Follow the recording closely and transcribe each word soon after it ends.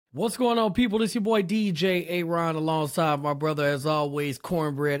What's going on, people? This your boy DJ A-Ron alongside my brother, as always,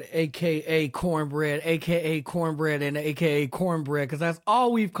 Cornbread, a.k.a. Cornbread, a.k.a. Cornbread, and a.k.a. Cornbread, because that's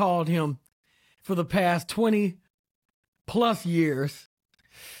all we've called him for the past 20-plus years.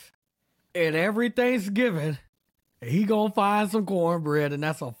 And every Thanksgiving, he gonna find some cornbread, and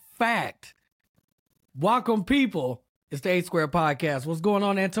that's a fact. Welcome, people. It's the 8 Square Podcast. What's going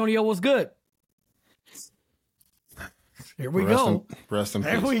on, Antonio? What's good? Here we go. Rest in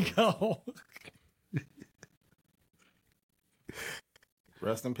peace. There we go.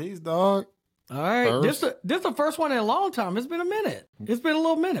 Rest in peace, dog. All right. This is the first one in a long time. It's been a minute. It's been a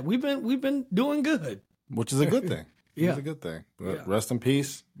little minute. We've been doing good. Which is a good thing. Yeah. It's a good thing. But Yeah. Rest in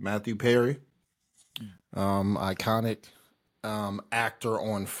peace, Matthew Perry. Iconic actor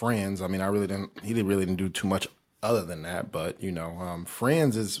on Friends. I mean, he really didn't do too much other than that, but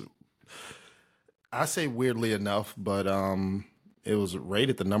Friends is, I say weirdly enough, but it was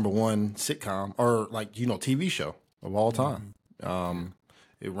rated the #1 sitcom or TV show of all time.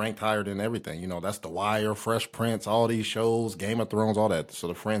 It ranked higher than everything. That's The Wire, Fresh Prince, all these shows, Game of Thrones, all that. So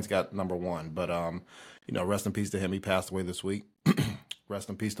the Friends got #1. But rest in peace to him. He passed away this week. Rest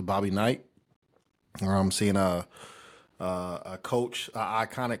in peace to Bobby Knight. Seeing a coach, an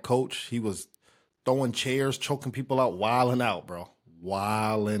iconic coach. He was throwing chairs, choking people out, wilding out, bro.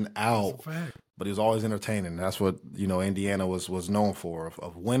 Wilding out. But he was always entertaining. That's what, Indiana was known for,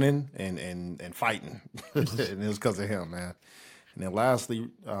 of winning and fighting. And it was because of him, man. And then lastly,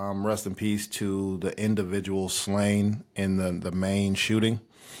 rest in peace to the individual slain in the main shooting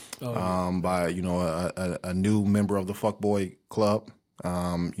by, a new member of the Fuckboy Club.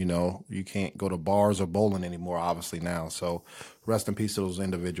 You can't go to bars or bowling anymore, obviously, now. So rest in peace to those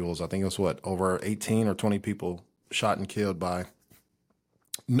individuals. I think it was, over 18 or 20 people shot and killed by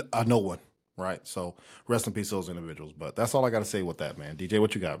no one. Right. So rest in peace to those individuals. But that's all I got to say with that, man. DJ,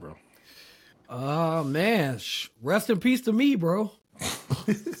 what you got, bro? Man. Rest in peace to me, bro.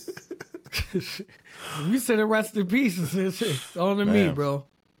 You said it, rest in peace. It's on to me, bro.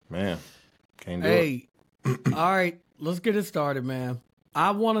 Man. Can't do it. Hey, all right. Let's get it started, man.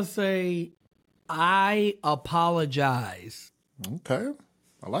 I want to say I apologize. Okay.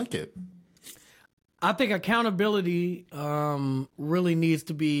 I like it. I think accountability really needs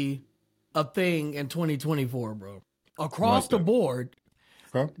to be a thing in 2024, bro. Across the board.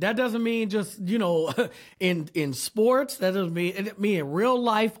 Okay. That doesn't mean just, in sports. That doesn't mean, in real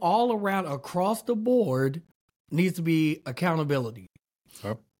life, all around, across the board, needs to be accountability.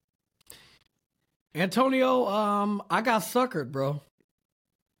 Okay. Antonio, I got suckered, bro.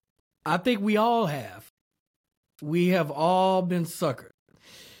 I think we all have. We have all been suckered.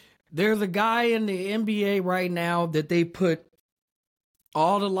 There's a guy in the NBA right now that they put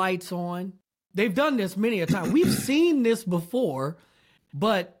all the lights on. They've done this many a time. We've seen this before,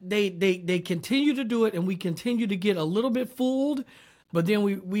 but they continue to do it, and we continue to get a little bit fooled. But then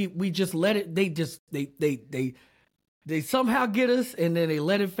we just let it. They somehow get us, and then they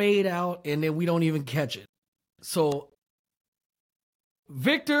let it fade out, and then we don't even catch it. So,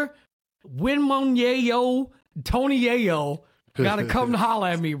 Victor Wembanyama, Tony Yayo, gotta come to holler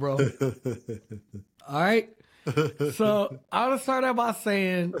at me, bro. All right. So I want to start out by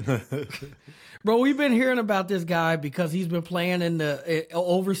saying, bro, we've been hearing about this guy because he's been playing in the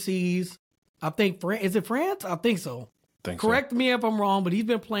overseas. I think is it France? I think so. Correct me if I'm wrong, but he's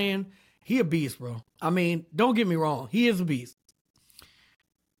been playing. He a beast, bro. I mean, don't get me wrong. He is a beast.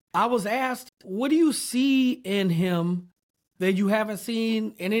 I was asked, what do you see in him that you haven't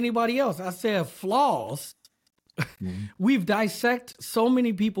seen in anybody else? I said flaws. Mm-hmm. We've dissected so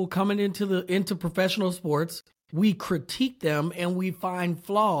many people coming into professional sports. We critique them and we find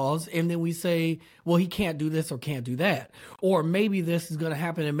flaws, and then we say, well, he can't do this or can't do that. Or maybe this is going to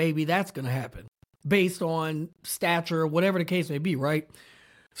happen and maybe that's going to happen based on stature, whatever the case may be, right?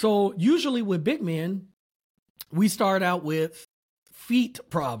 So usually with big men, we start out with feet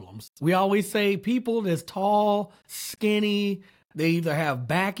problems. We always say people that's tall, skinny, they either have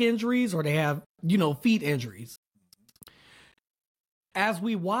back injuries or they have, feet injuries. As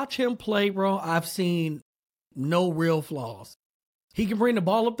we watch him play, bro, I've seen no real flaws. He can bring the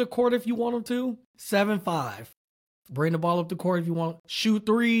ball up the court if you want him to. 7'5". Bring the ball up the court if you want. Shoot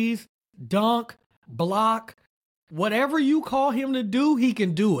threes, dunk, block. Whatever you call him to do, he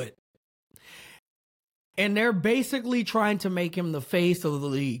can do it. And they're basically trying to make him the face of the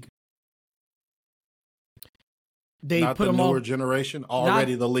league. They Not put the him newer on generation,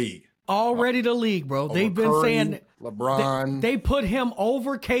 already the league. Already the league, bro. They've been Curry, saying LeBron. They put him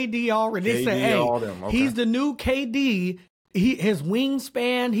over KD already. They said, hey, all them. Okay. He's the new KD. his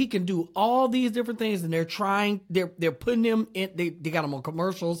wingspan, he can do all these different things, and they're putting him in. They got him on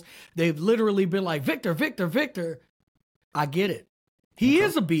commercials. They've literally been like, Victor, Victor, Victor. I get it. He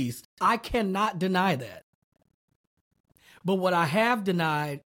is a beast. I cannot deny that. But what I have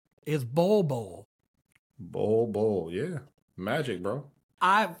denied is Bol Bol. Bol, yeah. Magic, bro.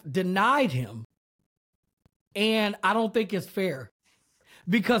 I've denied him. And I don't think it's fair.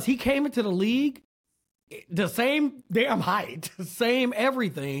 Because he came into the league the same damn height, same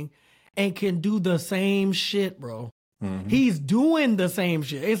everything, and can do the same shit, bro. Mm-hmm. He's doing the same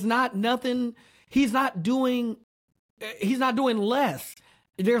shit. It's not nothing. He's not doing less.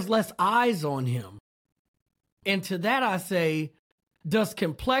 There's less eyes on him. And to that I say, does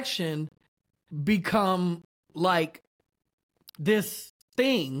complexion become like this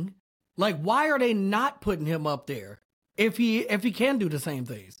thing? Like, why are they not putting him up there if he can do the same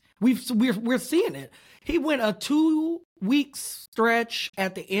things? We're seeing it. He went a 2-week stretch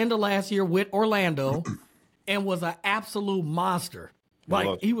at the end of last year with Orlando and was an absolute monster.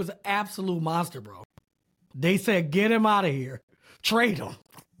 Like, he was an absolute monster, bro. They said, get him out of here. Trade him.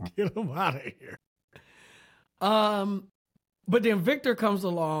 Get him out of here. But then Victor comes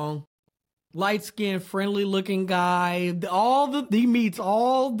along, light-skinned, friendly-looking guy. He meets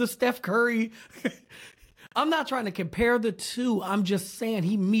all the Steph Curry. I'm not trying to compare the two. I'm just saying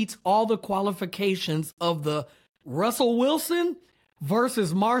he meets all the qualifications of the Russell Wilson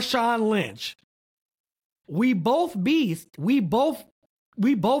versus Marshawn Lynch. We both beast. We both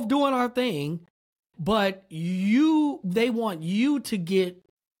doing our thing, but they want you to get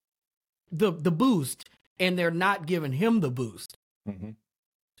the boost, and they're not giving him the boost.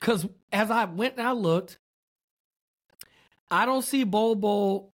 Because as I went and I looked, I don't see Bol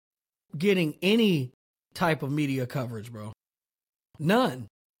Bol getting any type of media coverage, bro. None.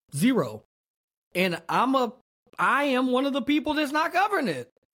 Zero. And I am one of the people that's not covering it.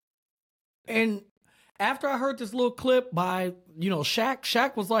 And after I heard this little clip by,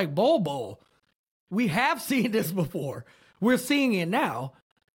 Shaq was like, Bol Bol, we have seen this before. We're seeing it now.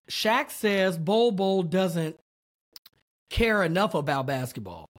 Shaq says Bol Bol doesn't care enough about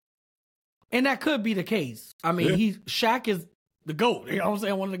basketball. And that could be the case. I mean, Shaq is the GOAT. You know what I'm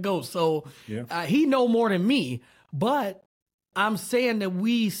saying? One of the GOATs. So he know more than me. But I'm saying that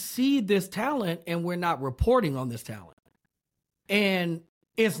we see this talent and we're not reporting on this talent. And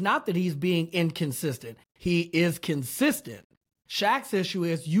it's not that he's being inconsistent. He is consistent. Shaq's issue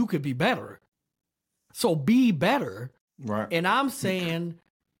is you could be better. So be better. Right. And I'm saying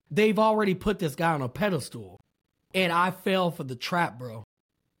they've already put this guy on a pedestal. And I fell for the trap, bro.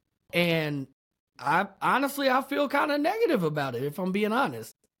 And I feel kind of negative about it, if I'm being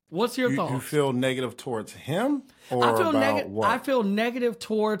honest. What's your thoughts? You feel negative towards him, or what? I feel negative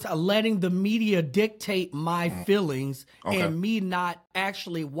towards letting the media dictate my feelings and me not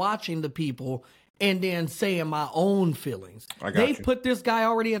actually watching the people and then saying my own feelings. They put this guy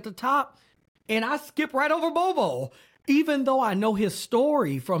already at the top, and I skip right over Bol Bol, even though I know his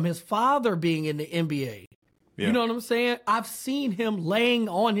story from his father being in the NBA. Yeah. You know what I'm saying? I've seen him laying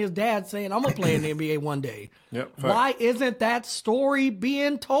on his dad saying, I'm going to play in the NBA one day. Yep, why isn't that story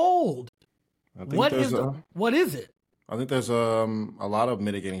being told? What is it? I think there's a lot of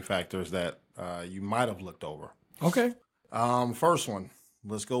mitigating factors that you might have looked over. Okay. First one,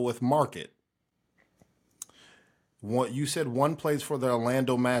 let's go with market. You said one plays for the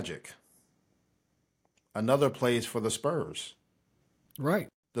Orlando Magic. Another plays for the Spurs. Right.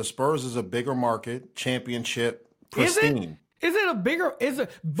 The Spurs is a bigger market, championship, pristine. Is it a bigger? Is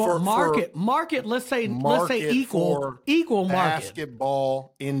it market? Let's say equal market.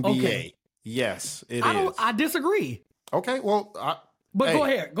 Basketball, NBA. Okay. Yes, it is. I disagree. Okay, well, go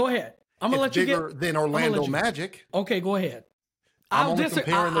ahead. I'm gonna let you get bigger than Orlando Magic. Okay, go ahead. I'm only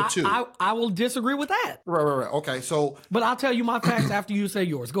comparing the two. I will disagree with that. Right. Okay, so. But I'll tell you my facts after you say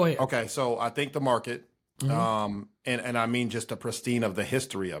yours. Go ahead. Okay, so I think the market. And I mean just the pristine of the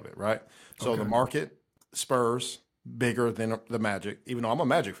history of it, right? So the market, Spurs, bigger than the Magic. Even though I'm a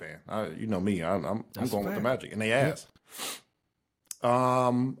Magic fan, you know me, I'm going with the Magic, and they asked.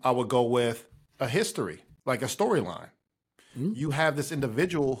 I would go with a history, like a storyline. You have this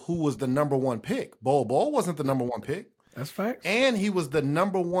individual who was the number one pick. Bol Bol wasn't the number one pick. That's facts. And he was the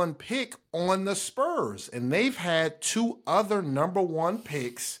number one pick on the Spurs, and they've had two other number one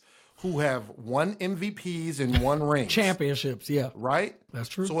picks who have won MVPs and won rings. Championships, yeah. Right? That's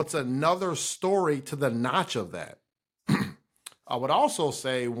true. So it's another story to the notch of that. I would also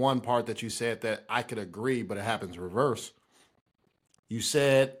say one part that you said that I could agree, but it happens reverse. You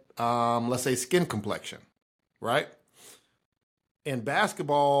said, let's say skin complexion, right? In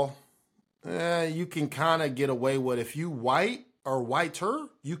basketball, you can kind of get away with if you white or whiter,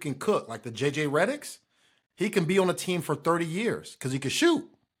 you can cook. Like the JJ Reddicks, he can be on a team for 30 years because he can shoot.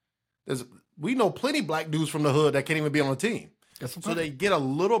 We know plenty black dudes from the hood that can't even be on a team. So they get a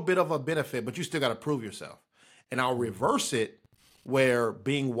little bit of a benefit, but you still got to prove yourself. And I'll reverse it where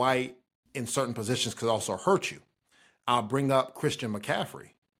being white in certain positions could also hurt you. I'll bring up Christian McCaffrey.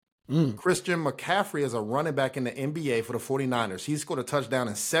 Christian McCaffrey is a running back in the NBA for the 49ers. He scored a touchdown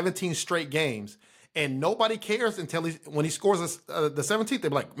in 17 straight games, and nobody cares until when he scores the 17th. They're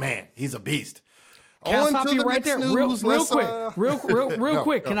like, man, he's a beast. Can I stop you right there real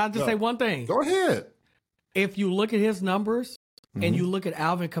quick? Can I just say one thing? Go ahead. If you look at his numbers and you look at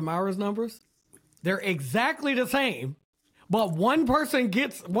Alvin Kamara's numbers, they're exactly the same, but one person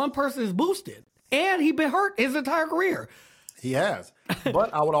is boosted, and he's been hurt his entire career. He has.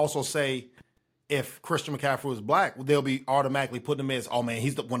 But I would also say if Christian McCaffrey was black, they'll be automatically putting him as, oh, man,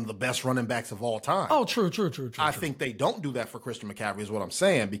 he's one of the best running backs of all time. Oh, true. I think they don't do that for Christian McCaffrey is what I'm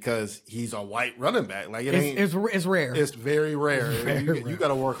saying, because he's a white running back. Like it's rare. It's very rare. You got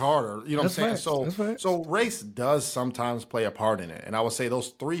to work harder. You know what I'm saying? Right. So race does sometimes play a part in it. And I would say those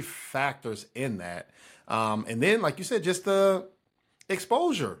three factors in that. And then, like you said, just the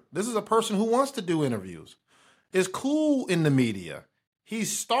exposure. This is a person who wants to do interviews. Is cool in the media.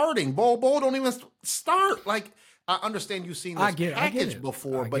 He's starting. Bo don't even start. Like, I understand you've seen this package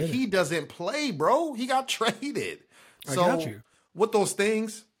before, but he doesn't play, bro. He got traded. So with those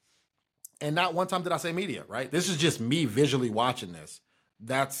things, and not one time did I say media, right? This is just me visually watching this.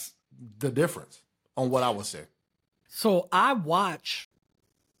 That's the difference on what I would say. So I watch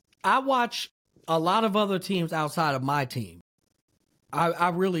a lot of other teams outside of my team. I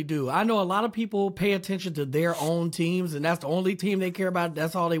really do. I know a lot of people pay attention to their own teams, and that's the only team they care about.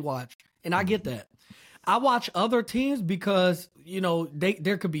 That's all they watch. And I get that. I watch other teams because,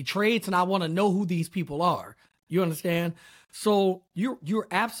 there could be trades, and I want to know who these people are. You understand? So you're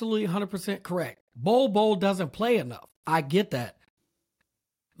absolutely 100% correct. Bo doesn't play enough. I get that.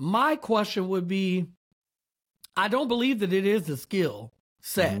 My question would be, I don't believe that it is a skill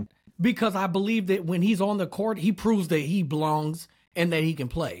set because I believe that when he's on the court, he proves that he belongs and that he can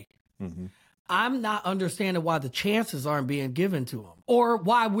play. I'm not understanding why the chances aren't being given to him, or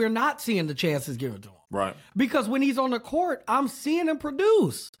why we're not seeing the chances given to him. Right. Because when he's on the court, I'm seeing him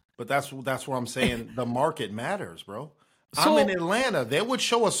produce. But that's where I'm saying the market matters, bro. I'm in Atlanta. They would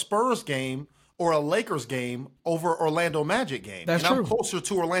show a Spurs game or a Lakers game over Orlando Magic game. That's true. I'm closer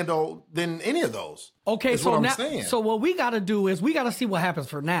to Orlando than any of those. Okay, so what we got to do is we got to see what happens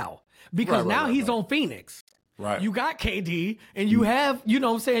for now. Because now he's on Phoenix. Right. You got KD, and you have,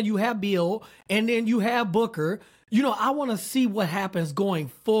 you have Bill, and then you have Booker. I want to see what happens going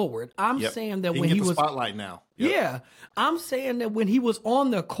forward. I'm saying that when he was the spotlight now. Yeah. I'm saying that when he was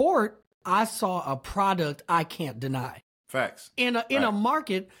on the court, I saw a product I can't deny. Facts. In a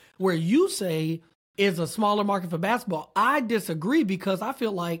market where you say is a smaller market for basketball, I disagree because I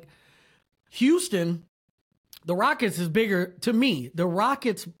feel like Houston, the Rockets is bigger to me. The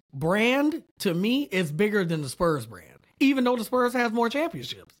Rockets brand to me is bigger than the Spurs brand, even though the Spurs has more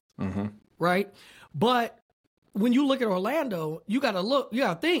championships. Right. But when you look at Orlando, you got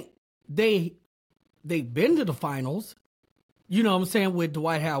to think they've been to the finals. You know what I'm saying? With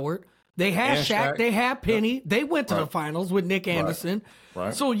Dwight Howard, they had Shaq, they had Penny, they went to the finals with Nick Anderson.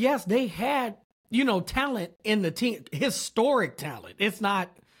 Right. So yes, they had, talent in the team, historic talent. It's not,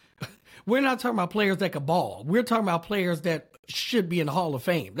 we're not talking about players that could ball. We're talking about players that should be in the Hall of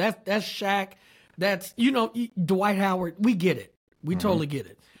Fame. That's Shaq. That's, Dwight Howard. We get it. We totally get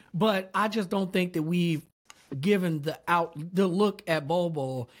it. But I just don't think that we've given the look at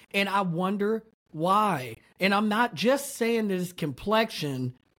Bol. And I wonder why. And I'm not just saying that it's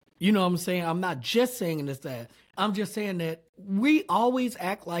complexion. You know what I'm saying? I'm not just saying this, that. I'm just saying that we always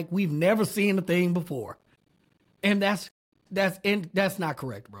act like we've never seen a thing before. And that's not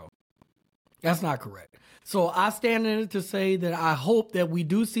correct, bro. That's not correct. So I stand in it to say that I hope that we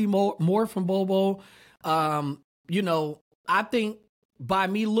do see more from Bobo. I think by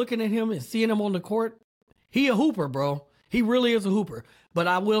me looking at him and seeing him on the court, he a hooper, bro. He really is a hooper. But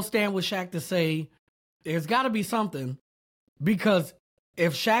I will stand with Shaq to say there's got to be something, because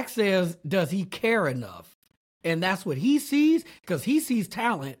if Shaq says, does he care enough? And that's what he sees, because he sees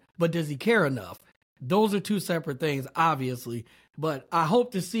talent, but does he care enough? Those are two separate things, obviously. But I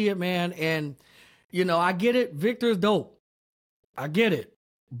hope to see it, man. And, I get it. Victor's dope. I get it.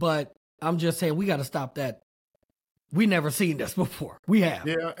 But I'm just saying we got to stop that. We never seen this before. We have.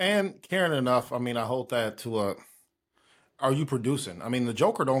 Yeah, and caring enough. I mean, I hold that to are you producing? I mean, the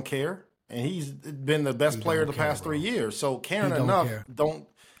Joker don't care, and he's been the best player the past 3 years. So caring enough,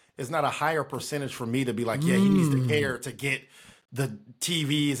 it's not a higher percentage for me to be like, yeah, he needs to care to get the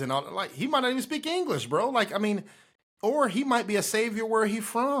TVs and all. Like, he might not even speak English, bro. Like, I mean, or he might be a savior where he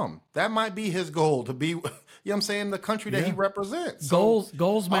from. That might be his goal, to be, you know what I'm saying, the country that he represents. So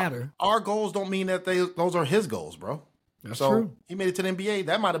goals matter. Our goals don't mean that those are his goals, bro. That's true. He made it to the NBA.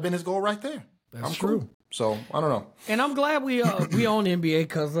 That might have been his goal right there. That's true. Cool. So I don't know. And I'm glad we own the NBA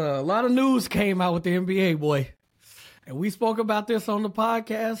because a lot of news came out with the NBA, boy. And we spoke about this on the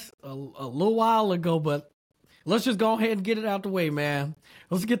podcast a little while ago, but let's just go ahead and get it out the way, man.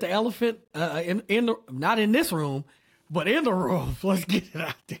 Let's get the elephant in the, not in this room, but in the room. Let's get it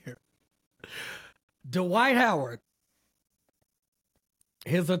out there. Dwight Howard.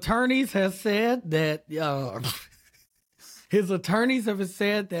 His attorneys have said that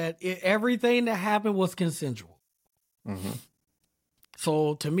everything that happened was consensual. Mm-hmm.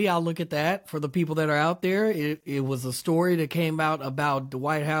 So to me, I look at that for the people that are out there. It was a story that came out about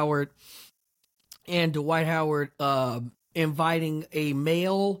Dwight Howard and Dwight Howard inviting a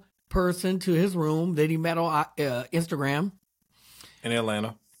male person to his room that he met on Instagram in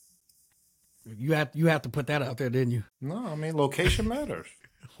Atlanta. You have to put that out there, didn't you? No, I mean, location matters.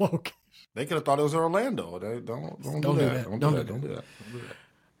 Okay. They could have thought it was Orlando. Don't do that. Don't do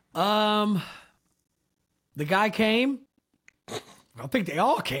that. The guy came. I think they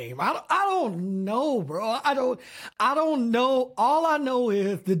all came. I don't know, bro. I don't know. All I know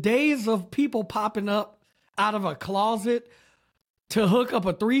is the days of people popping up out of a closet to hook up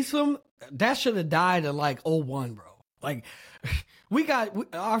a threesome, that should have died in like 2001, bro. Like,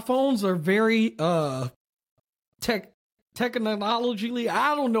 our phones are very technologically,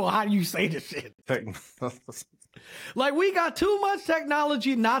 I don't know how you say this shit. Like, we got too much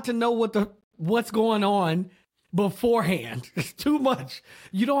technology not to know what's going on beforehand. It's too much.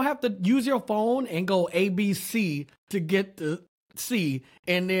 You don't have to use your phone and go ABC to get to C,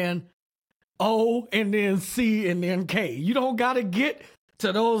 and then O, and then C, and then K. You don't got to get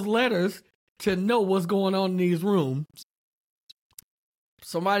to those letters to know what's going on in these rooms.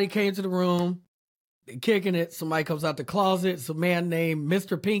 Somebody came to the room, kicking it. Somebody comes out the closet. It's a man named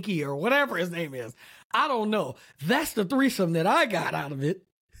Mr. Pinky or whatever his name is. I don't know. That's the threesome that I got out of it.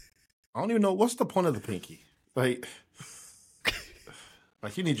 I don't even know. What's the point of the pinky? Like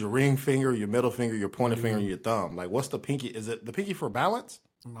you need your ring finger, your middle finger, your pointer finger, and your thumb. Like, what's the pinky? Is it the pinky for balance?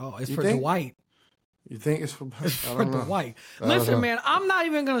 No, it's for Dwight. You think it's for Dwight? Listen, man, I'm not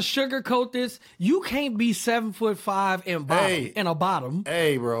even gonna sugarcoat this. You can't be 7'5" and a bottom.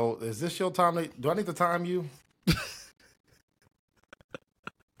 Hey, bro, is this your time? Do I need to time you?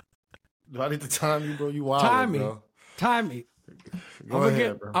 Do I need to time you, bro? You wild, time me, bro. Time me. Go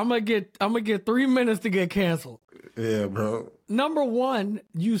ahead, bro. I'm gonna get 3 minutes to get canceled. Yeah, bro. Number one,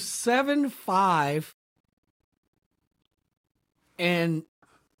 you 7'5", and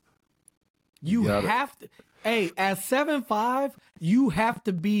you have to. Hey, at 7'5", you have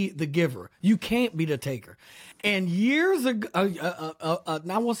to be the giver. You can't be the taker. And years ago,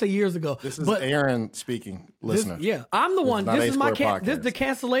 I won't say years ago. This is Aaron speaking, listener. I'm the one. This is my this is the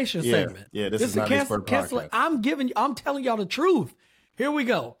cancellation segment. Yeah, this is not the podcast. I'm telling y'all the truth. Here we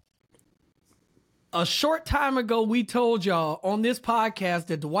go. A short time ago, we told y'all on this podcast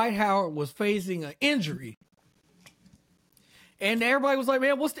that Dwight Howard was facing an injury. And everybody was like,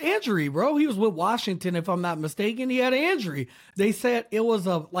 man, what's the injury, bro? He was with Washington, if I'm not mistaken. He had an injury. They said it was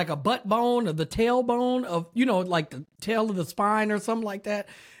like a butt bone or the tailbone of, like the tail of the spine or something like that.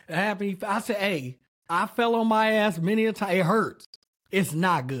 It happened. I said, hey, I fell on my ass many a time. It hurts. It's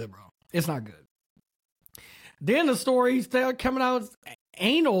not good, bro. It's not good. Then the story started coming out,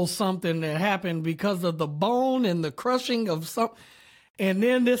 anal something that happened because of the bone and the crushing of something. And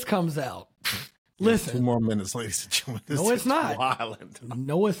then this comes out. Listen. 2 more minutes, ladies and gentlemen. No, it's not.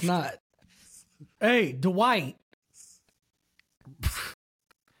 No, it's not. Hey, Dwight.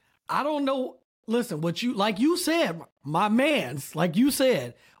 I don't know. Listen, like you said, my man's, like you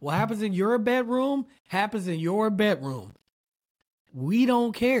said, what happens in your bedroom happens in your bedroom. We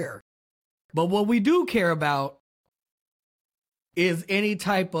don't care. But what we do care about is any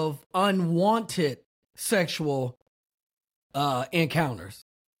type of unwanted sexual encounters.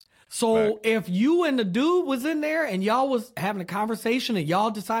 So if you and the dude was in there and y'all was having a conversation and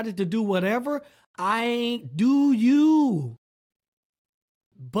y'all decided to do whatever, I ain't do you.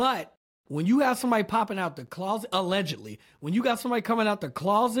 But when you have somebody popping out the closet, allegedly, when you got somebody coming out the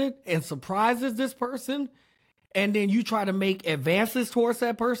closet and surprises this person, and then you try to make advances towards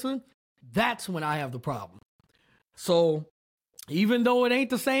that person, that's when I have the problem. So even though it ain't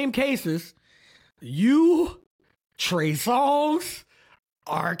the same cases, you, Trey Songz,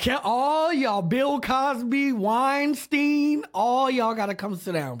 All y'all, Bill Cosby, Weinstein, all y'all got to come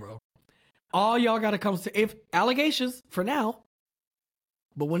sit down, bro. All y'all got to come sit. If allegations for now,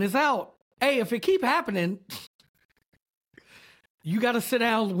 but when it's out, hey, if it keep happening, you got to sit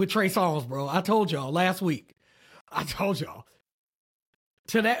down with Trey Songz, bro. I told y'all last week. I told y'all.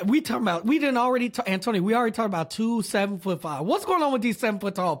 To that, we didn't already, Antonio, we already talked about 2 7'5". What's going on with these 7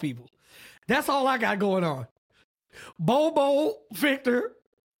 foot tall people? That's all I got going on. Bobo, Victor,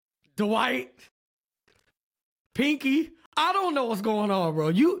 Dwight, Pinky. I don't know what's going on,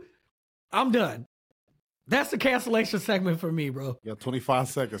 bro. I'm done. That's the cancellation segment for me, bro. You got 25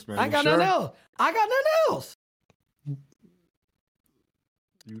 seconds, man. I got nothing else.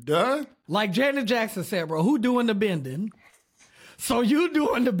 You done? Like Janet Jackson said, bro, who doing the bending? So you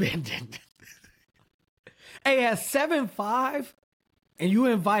doing the bending. Hey, at 7'5", and you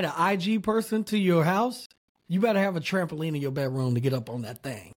invite an IG person to your house, you better have a trampoline in your bedroom to get up on that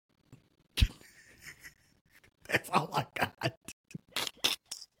thing. That's all I got.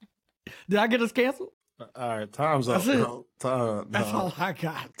 Did I get us canceled? All right, time's up. That's it. No, That's all I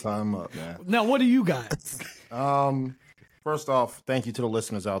got. Time up, man. Now, what do you got? First off, thank you to the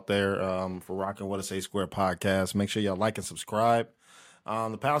listeners out there for rocking What a Say Square podcast. Make sure y'all like and subscribe.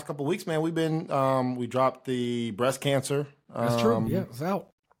 The past couple of weeks, man, we dropped the breast cancer. That's true. Yeah, it's out.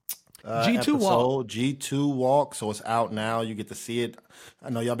 G2 episode, Walk. G2 Walk, so it's out now. You get to see it.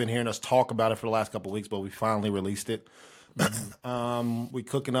 I know y'all been hearing us talk about it for the last couple of weeks, but we finally released it. We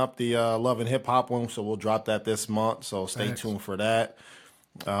cooking up the Love and Hip Hop one, so we'll drop that this month. So stay tuned for that.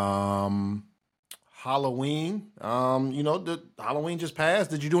 Halloween. The Halloween just passed.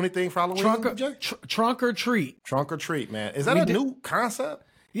 Did you do anything for Halloween? Trunk or treat. Trunk or treat, man. Is that a new concept?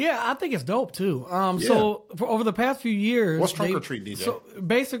 Yeah, I think it's dope too. So for over the past few years, what's trunk or treat, DJ? So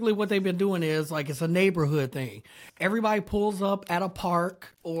basically, what they've been doing is like it's a neighborhood thing. Everybody pulls up at a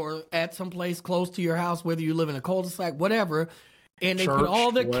park or at some place close to your house, whether you live in a cul-de-sac, whatever. And they put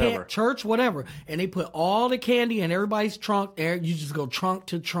all the church, whatever, and they put all the candy in everybody's trunk. There, you just go trunk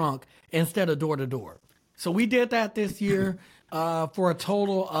to trunk instead of door to door. So we did that this year for a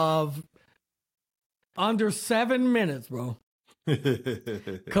total of under 7 minutes, bro.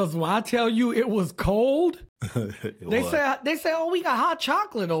 Because when I tell you it was cold, they say, oh, we got hot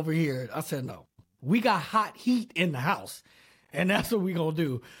chocolate over here. I said, no, we got hot heat in the house, and that's what we gonna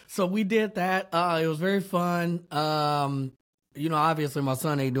do. So we did that. It was very fun. Obviously my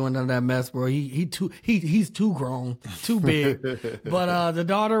son ain't doing none of that mess, bro. He's too grown, too big. But the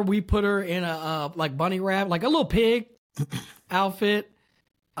daughter, we put her in a like bunny wrap, like a little pig outfit.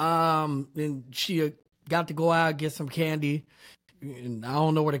 And she got to go out and get some candy. And I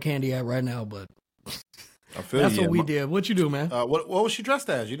don't know where the candy at right now, but that's what we did. What you do, man? What was she dressed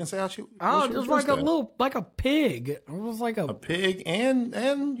as? You didn't say how she. Oh, it was like a pig. It was like a pig, and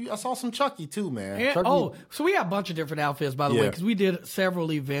I saw some Chucky too, man. So we had a bunch of different outfits, by the way, because we did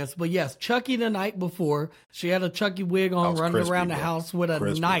several events. But yes, Chucky the night before, she had a Chucky wig on, running around the house with a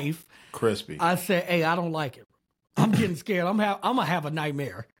knife. Crispy. I said, "Hey, I don't like it. I'm getting scared. I'm gonna have a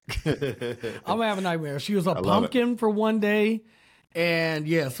nightmare. I'm gonna have a nightmare." She was a pumpkin for one day. And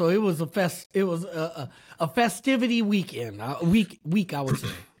yeah, so it was a festivity weekend, week I would say.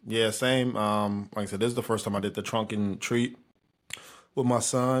 Yeah, same. Like I said, this is the first time I did the trunk and treat with my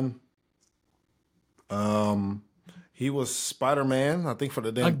son. He was Spider-Man, I think, for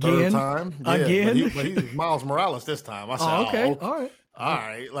the third time. Yeah, Again, but he was Miles Morales this time. I said, all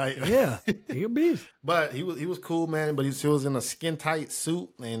right, like yeah, he a beast. But he was cool, man. But he was in a skin tight suit,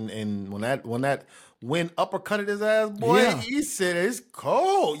 and when that wind uppercutted his ass, boy, he said it's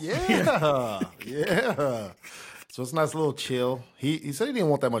cold. Yeah. So it's a nice little chill. He said he didn't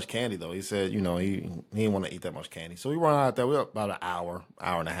want that much candy though. He said, he didn't want to eat that much candy. So we run out there. We were about an hour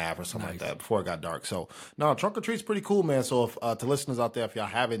and a half or something like that before it got dark. So no, trunk or treat's pretty cool, man. So if to listeners out there, if y'all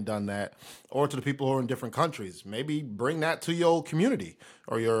haven't done that, or to the people who are in different countries, maybe bring that to your community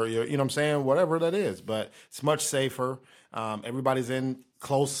or your you know what I'm saying, whatever that is. But it's much safer. Everybody's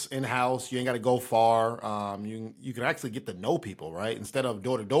close in house. You ain't got to go far. You can actually get to know people, right? Instead of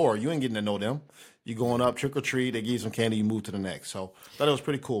door to door, you ain't getting to know them. You going up trick or treat, they give you some candy, you move to the next. So thought it was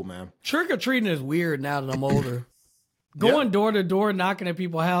pretty cool, man. Trick or treating is weird now that I'm older. Going door to door, knocking at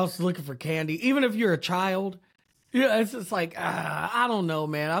people's houses, looking for candy, even if you're a child. Yeah, it's just like I don't know,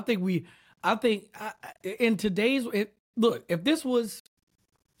 man. I think in today's look, if this was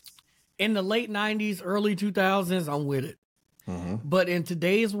in the late 90s, early 2000s, I'm with it. Mm-hmm. But in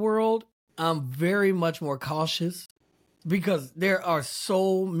today's world, I'm very much more cautious. Because there are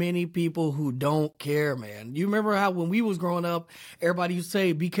so many people who don't care, man. You remember how when we was growing up, everybody used to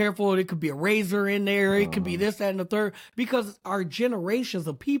say, be careful, it could be a razor in there, it could be this, that, and the third. Because our generations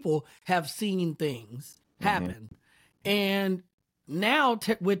of people have seen things happen. And now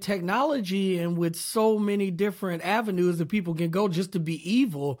with technology and with so many different avenues that people can go just to be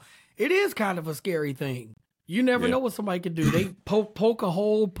evil, it is kind of a scary thing. You never know what somebody could do. They poke a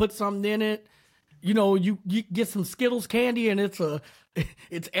hole, put something in it. You know, you get some Skittles candy and it's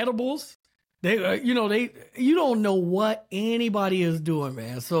edibles. You don't know what anybody is doing,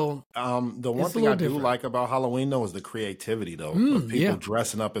 man. So the one thing I do like about Halloween though is the creativity though of people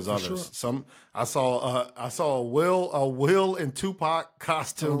dressing up as others. Sure. I saw a Will and Tupac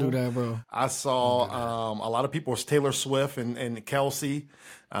costume. Don't do that, bro. I saw a lot of people was Taylor Swift and Kelsey.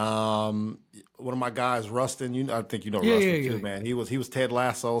 One of my guys, Rustin, I think you know Rustin too, man. He was Ted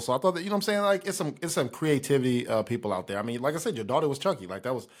Lasso. So I thought that, you know what I'm saying? Like it's some creativity people out there. I mean, like I said, your daughter was Chucky. Like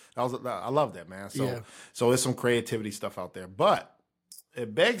that was I love that, man. So it's some creativity stuff out there. But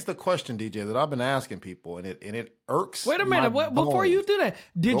it begs the question, DJ, that I've been asking people, and it irks. Wait a minute, before you do that,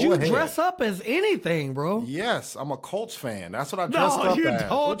 did you dress up as anything, bro? Yes, I'm a Colts fan. That's what I dressed up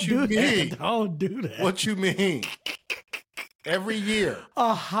as. What you mean? Don't do that. What you mean? Every year.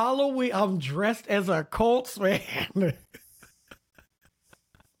 A Halloween, I'm dressed as a Colts fan.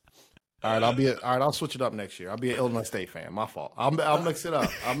 All right, I'll switch it up next year. I'll be an Illinois State fan. My fault. I'll mix it up.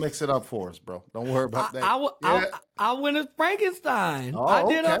 I'll mix it up for us, bro. Don't worry about that. I went as Frankenstein. Oh,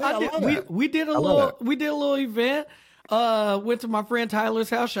 We did a little event. Went to my friend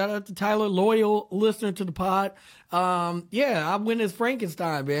Tyler's house. Shout out to Tyler, loyal listener to the pod. I went as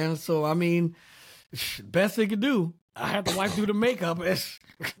Frankenstein, man. So I mean, best they could do. I had to wipe through the makeup.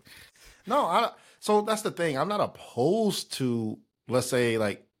 So that's the thing. I'm not opposed to, let's say,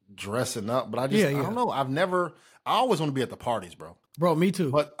 like dressing up, but I don't know. I always want to be at the parties, bro. Bro, me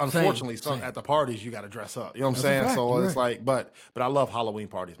too. But unfortunately, at the parties, you got to dress up. You know what I'm saying? So it's like, but I love Halloween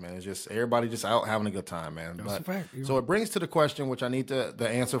parties, man. It's just everybody just out having a good time, man. That's a fact. So it brings to the question, which I need the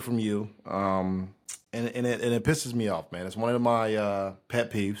answer from you. And it pisses me off, man. It's one of my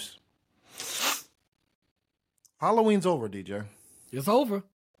pet peeves. Halloween's over, DJ. It's over.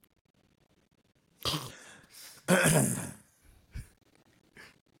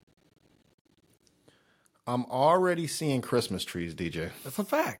 I'm already seeing Christmas trees, DJ. That's a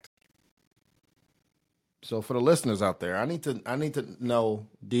fact. So for the listeners out there, I need to know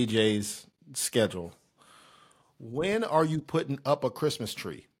DJ's schedule. When are you putting up a Christmas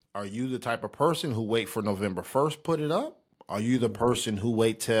tree? Are you the type of person who wait for November 1st put it up? Are you the person who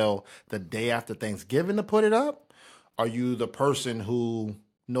wait till the day after Thanksgiving to put it up? Are you the person who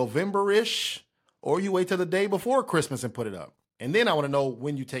November-ish, or you wait till the day before Christmas and put it up? And then I want to know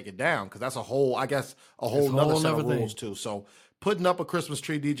when you take it down, because that's a whole nother set of rules too. So putting up a Christmas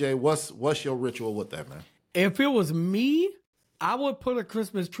tree, DJ, what's your ritual with that, man? If it was me, I would put a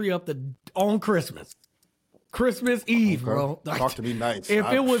Christmas tree up on Christmas. Christmas Eve, bro. Talk to me nice. It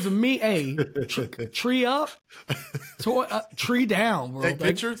was me, tree up, tree down, bro. Take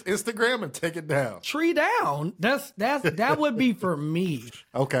pictures, Instagram, and take it down. Tree down. That would be for me.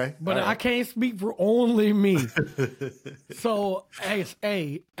 Okay, but I can't speak for only me. So,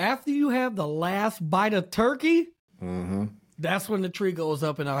 hey, after you have the last bite of turkey, that's when the tree goes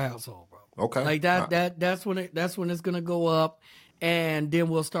up in our household, bro. Okay, like that's when it's gonna go up. And then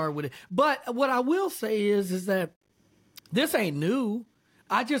we'll start with it. But what I will say is that this ain't new.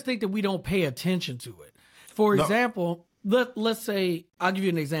 I just think that we don't pay attention to it. For example, let's say, I'll give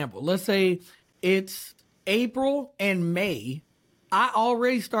you an example. Let's say it's April and May. I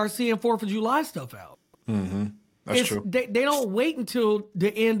already start seeing 4th of July stuff out. That's true. They don't wait until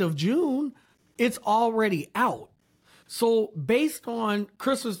the end of June. It's already out. So based on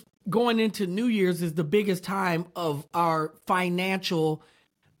Christmas going into New Year's is the biggest time of our financial,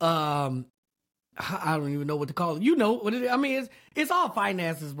 I don't even know what to call it. You know what it is. I mean, it's all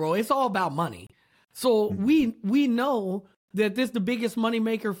finances, bro. It's all about money. So we know that this is the biggest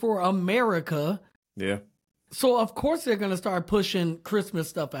moneymaker for America. Yeah. So of course they're going to start pushing Christmas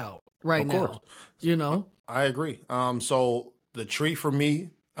stuff out right now. You know? I agree. So the tree for me,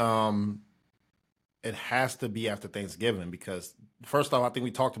 it has to be after Thanksgiving, because first off, I think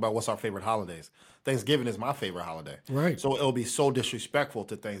we talked about what's our favorite holidays. Thanksgiving is my favorite holiday. Right. So it'll be so disrespectful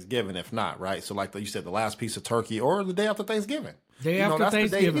to Thanksgiving if not, right? So like you said, the last piece of turkey or the day after Thanksgiving. Day after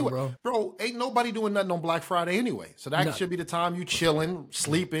Thanksgiving, bro. Bro, ain't nobody doing nothing on Black Friday anyway. So that should be the time you chilling,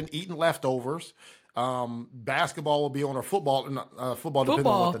 sleeping, eating leftovers. Basketball will be on, or football depending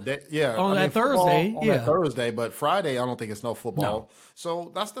on what the day. Yeah, on that Thursday. On that Thursday, but Friday I don't think it's no football. No.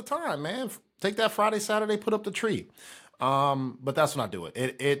 So that's the time, man. Take that Friday, Saturday, put up the tree. But that's when I do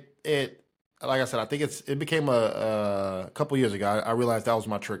it. It like I said, I think it became a couple years ago. I realized that was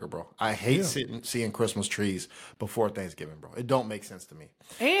my trigger, bro. I hate seeing Christmas trees before Thanksgiving, bro. It don't make sense to me.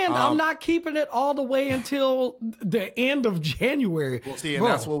 And I'm not keeping it all the way until the end of January. Well, see, and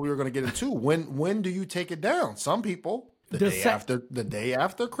that's what we were going to get into. When do you take it down? Some people the day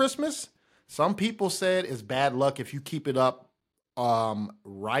after Christmas. Some people said it's bad luck if you keep it up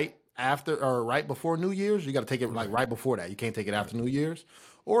right after or right before New Year's. You got to take it like right before that. You can't take it after New Year's.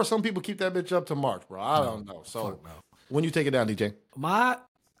 Or some people keep that bitch up to March, bro. I don't know. So when you take it down, DJ?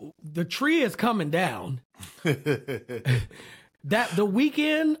 The tree is coming down. That the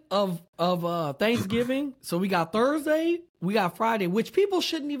weekend of Thanksgiving. So we got Thursday, we got Friday, which people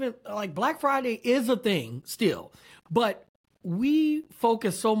shouldn't even like. Black Friday is a thing still, but we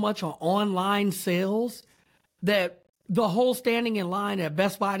focus so much on online sales that the whole standing in line at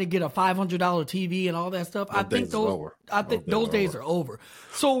Best Buy to get a $500 TV and all that stuff. I think those days are over.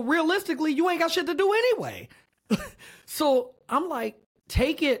 So realistically, you ain't got shit to do anyway. So I'm like,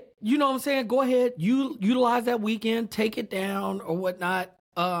 take it. You know what I'm saying? Go ahead, you utilize that weekend, take it down or whatnot.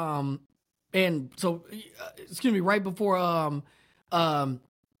 And so, excuse me, right before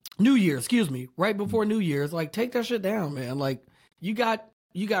New Year's. Right before New Year's, like take that shit down, man. Like you got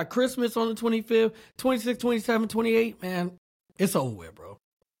Christmas on the 25th, 26th, 27th, 28th, man. It's over with, bro.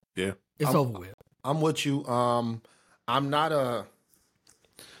 Yeah. It's over with. I'm with you. I'm not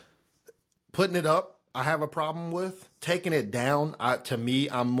putting it up. I have a problem with taking it down. To me,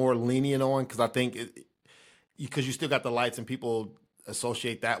 I'm more lenient on because I think because you still got the lights and people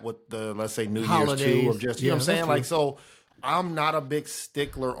associate that with the, let's say, New Holidays. Year's too, or just, you know what I'm saying? True. Like, so I'm not a big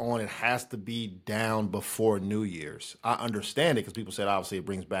stickler on it has to be down before New Year's. I understand it because people said obviously it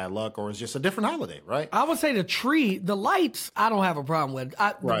brings bad luck or it's just a different holiday, right? I would say the lights, I don't have a problem with.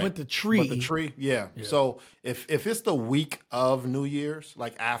 With the tree. But the tree, yeah. So if it's the week of New Year's,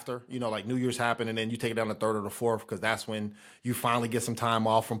 like after, like New Year's happened and then you take it down the 3rd or the 4th because that's when you finally get some time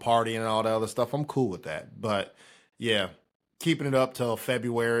off from partying and all that other stuff, I'm cool with that. But yeah, keeping it up till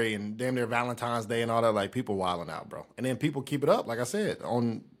February and damn near Valentine's Day and all that, like people wilding out, bro. And then people keep it up, like I said,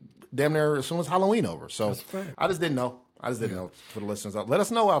 on damn near as soon as Halloween over. So I just didn't know. For the listeners out. Let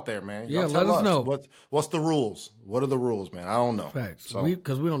us know out there, man. Let us know. What's the rules? What are the rules, man? I don't know. Facts. So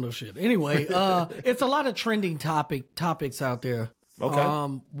because we don't know shit. Anyway, it's a lot of trending topics out there.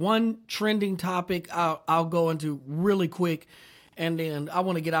 Okay. One trending topic I'll go into really quick, and then I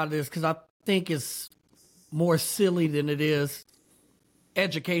want to get out of this because I think it's more silly than it is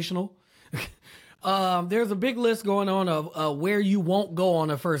educational. There's a big list going on of where you won't go on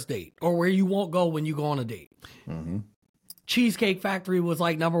a first date or where you won't go when you go on a date. Mm-hmm. Cheesecake Factory was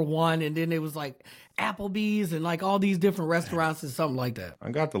like number one, and then it was like Applebee's and like all these different restaurants and something like that.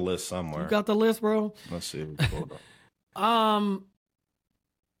 I got the list somewhere. You got the list, bro? Let's see. Hold up.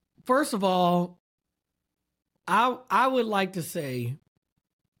 First of all, I would like to say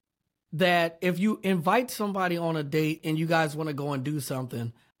that if you invite somebody on a date and you guys want to go and do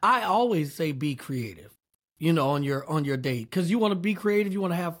something, I always say be creative, on your date, because you want to be creative, you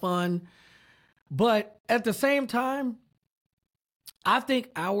want to have fun. But at the same time, I think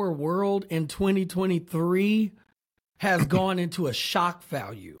our world in 2023 has gone into a shock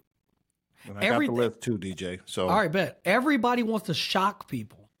value. And I got the list too, DJ. So all right, bet. Everybody wants to shock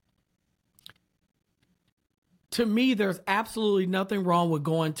people. To me, there's absolutely nothing wrong with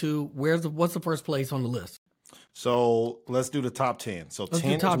going to what's the first place on the list? So let's do the top 10. So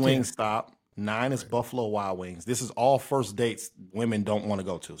 10 is Wingstop, 9 is Buffalo Wild Wings. This is all first dates women don't want to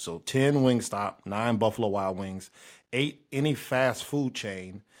go to. So 10 Wingstop, 9 Buffalo Wild Wings, 8 any fast food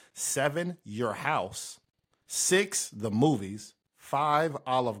chain, 7 your house, 6 the movies, 5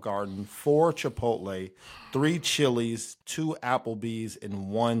 Olive Garden, 4 Chipotle, 3 Chili's, 2 Applebee's, and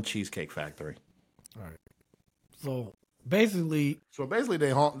 1 Cheesecake Factory. All right. So basically, they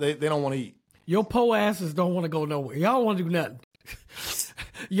don't want to eat. Your po asses don't want to go nowhere. Y'all want to do nothing.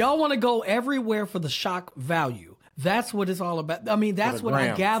 Y'all want to go everywhere for the shock value. That's what it's all about. I mean, that's what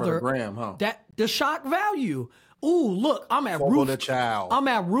I gather. For the gram, huh? That the shock value. Ooh, look, I'm at Roof. I'm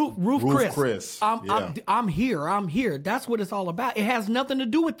at Roof Chris. I'm here. That's what it's all about. It has nothing to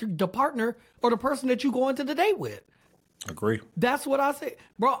do with the partner or the person that you go into the date with. Agree. That's what I say,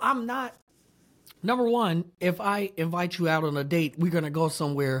 bro. I'm not. Number one, if I invite you out on a date, we're going to go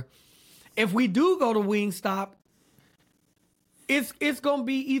somewhere. If we do go to Wingstop, it's going to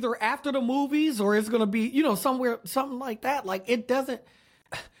be either after the movies or it's going to be, somewhere, something like that. Like it doesn't,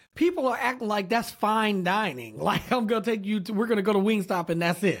 people are acting like that's fine dining. Like, we're going to go to Wingstop and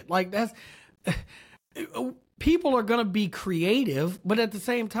that's it. Like, people are going to be creative, but at the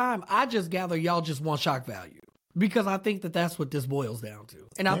same time, I just gather y'all just want shock value. Because I think that's what this boils down to.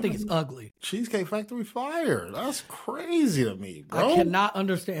 And I think it's ugly. Cheesecake Factory fire. That's crazy to me, bro. I cannot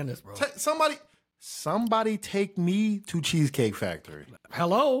understand this, bro. Somebody take me to Cheesecake Factory.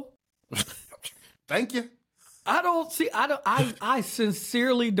 Hello? Thank you. I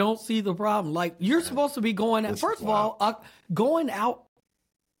sincerely don't see the problem. Like, you're supposed to be going out. First of all, going out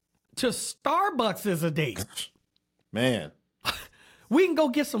to Starbucks is a date. Man. We can go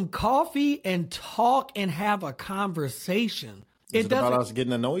get some coffee and talk and have a conversation. Is it about us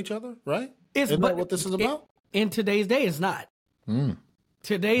getting to know each other, right? Isn't that what this is about? In today's day, it's not.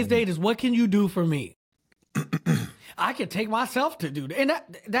 Today's date is, what can you do for me? I can take myself to do that. And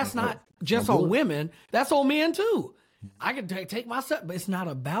that's not just on women. That's on men, too. I can take myself, but it's not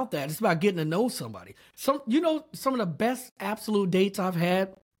about that. It's about getting to know somebody. Some of the best absolute dates I've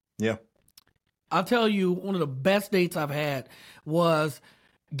had? Yeah. I'll tell you, one of the best dates I've had was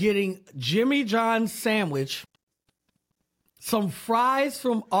getting Jimmy John's sandwich, some fries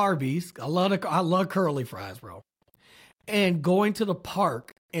from Arby's. I love curly fries, bro. And going to the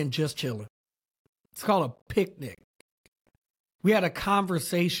park and just chilling. It's called a picnic. We had a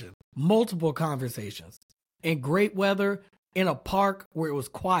conversation, multiple conversations, in great weather, in a park where it was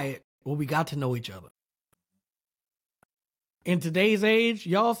quiet, where we got to know each other. In today's age,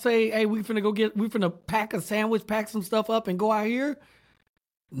 y'all say, hey, we finna pack a sandwich, pack some stuff up and go out here.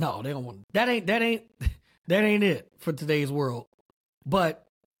 No, they don't want that ain't it for today's world. But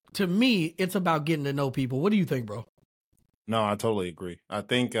to me, it's about getting to know people. What do you think, bro? No, I totally agree. I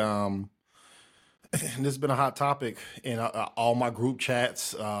think this has been a hot topic in all my group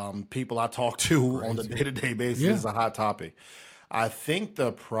chats. People I talk to on the day-to-day basis is a hot topic. I think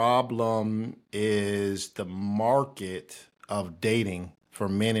the problem is the market of dating for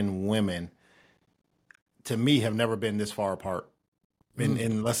men and women, to me, have never been this far apart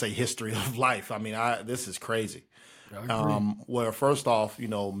in let's say, history of life. I mean, this is crazy. Where first off,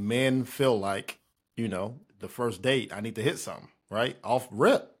 men feel like, the first date, I need to hit something, right? Off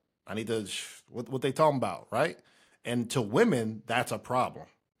rip. I need to, what they talking about, right? And to women, that's a problem.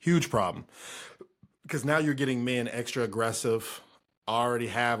 Huge problem. Because now you're getting men extra aggressive, already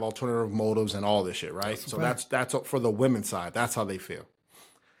have alternative motives and all this shit, right? That's for the women's side. That's how they feel.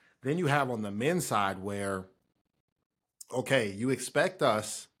 Then you have on the men's side where, okay, you expect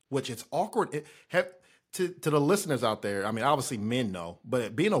us, which it's awkward. To the listeners out there, I mean, obviously men know,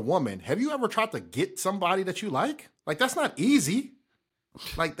 but being a woman, have you ever tried to get somebody that you like? Like, that's not easy.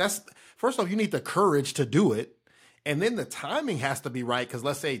 Like, first off, you need the courage to do it. And then the timing has to be right. Cause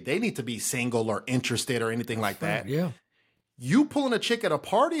let's say they need to be single or interested or anything like that. Yeah. You pulling a chick at a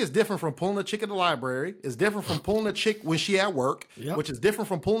party is different from pulling a chick at the library. It's different from pulling a chick when she at work, which is different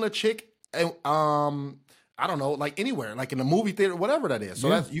from pulling a chick, I don't know, like anywhere, like in a movie theater, whatever that is.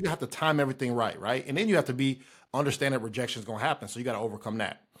 So you have to time everything right? And then you have to understand that rejection is going to happen. So you got to overcome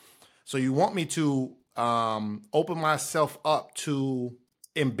that. So you want me to open myself up to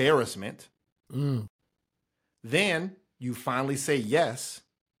embarrassment. Then you finally say yes.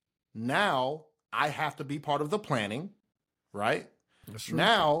 Now I have to be part of the planning, right? That's true.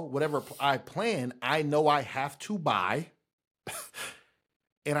 Now, whatever I plan, I know I have to buy.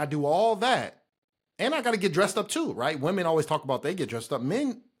 And I do all that. And I got to get dressed up too, right? Women always talk about they get dressed up.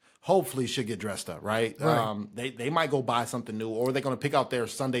 Men hopefully should get dressed up, right? They might go buy something new, or they're going to pick out their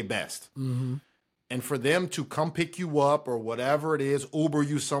Sunday best. And for them to come pick you up or whatever it is, Uber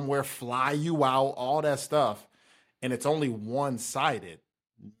you somewhere, fly you out, all that stuff, and it's only one-sided,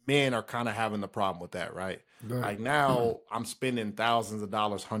 men are kind of having the problem with that, right? Like now I'm spending thousands of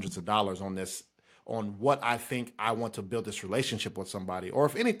dollars, hundreds of dollars on this, on what I think I want to build this relationship with somebody. Or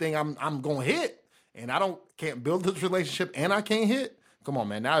if anything, I'm going to hit. And I can't build this relationship and I can't hit. Come on,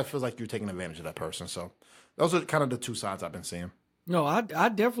 man. Now it feels like you're taking advantage of that person. So those are kind of the two sides I've been seeing. No, I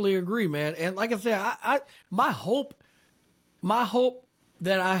definitely agree, man. And like I said, my hope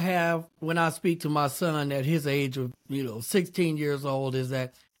that I have when I speak to my son at his age of, 16 years old is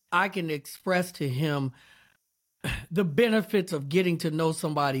that I can express to him the benefits of getting to know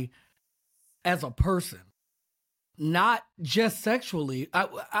somebody as a person, not just sexually.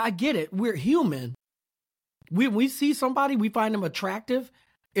 I get it. We're human. We see somebody, we find them attractive.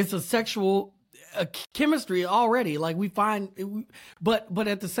 It's a sexual chemistry already. Like we find, but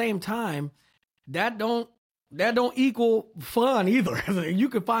at the same time, that don't equal fun either. You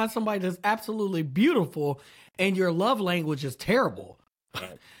could find somebody that's absolutely beautiful, and your love language is terrible.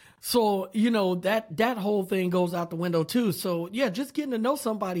 Right. So, that whole thing goes out the window too. So yeah, just getting to know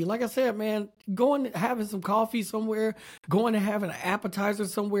somebody. Like I said, man, going having some coffee somewhere, going and having an appetizer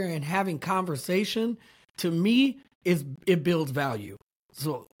somewhere and having conversation, to me, it builds value.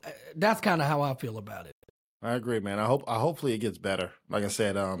 So that's kind of how I feel about it. I agree, man. Hopefully it gets better. Like I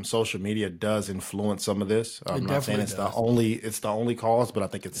said, social media does influence some of this. I'm not saying it's the only cause, but I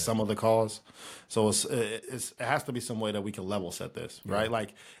think it's some of the cause. So it has to be some way that we can level set this, right?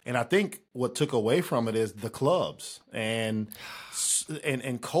 Like, and I think what took away from it is the clubs and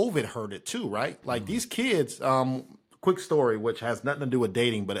COVID hurt it too, right? Like these kids. Quick story, which has nothing to do with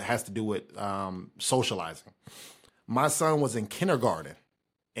dating, but it has to do with socializing. My son was in kindergarten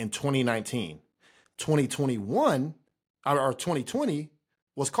in 2019. 2021 or 2020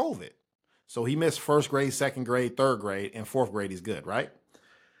 was COVID. So he missed first grade, second grade, third grade, and fourth grade he's good, right?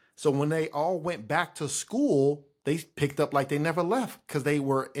 So when they all went back to school, they picked up like they never left because they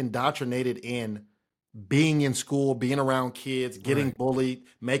were indoctrinated in being in school, being around kids, getting bullied,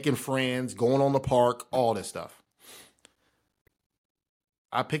 making friends, going on the park, all this stuff.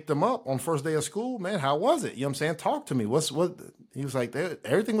 I picked him up on first day of school, man. How was it? You know what I'm saying? Talk to me. What? He was like,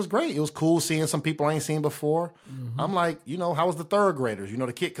 everything was great. It was cool seeing some people I ain't seen before. Mm-hmm. I'm like, how was the third graders?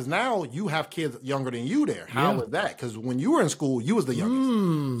 The kid, because now you have kids younger than you there. How was that? Because when you were in school, you was the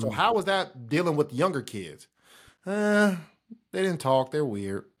youngest. So how was that dealing with younger kids? They didn't talk. They're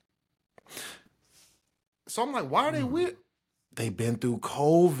weird. So I'm like, why are they weird? They've been through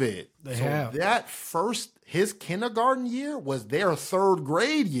COVID. They have. That his kindergarten year was their third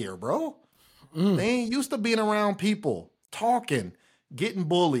grade year, bro. They ain't used to being around people, talking, getting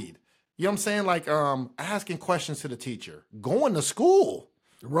bullied. You know what I'm saying? Like asking questions to the teacher, going to school.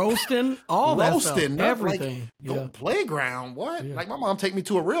 Roasting, all that stuff. Everything. Like, go playground, what? Yeah. Like my mom take me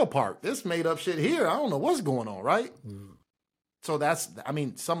to a real park. This made up shit here. I don't know what's going on, right? So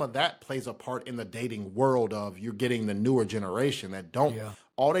some of that plays a part in the dating world of you're getting the newer generation that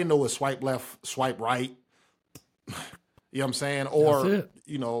all they know is swipe left, swipe right. You know what I'm saying? Or,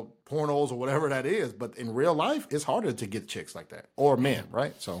 pornos or whatever that is. But in real life, it's harder to get chicks like that or men,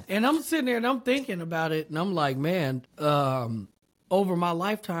 right? So, and I'm sitting there and I'm thinking about it and I'm like, man, over my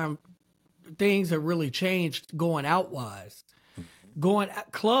lifetime, things have really changed going out wise.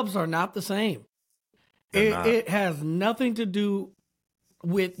 Clubs are not the same. It has nothing to do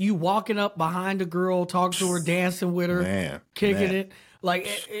with you walking up behind a girl, talking to her, dancing with her, kicking it. Like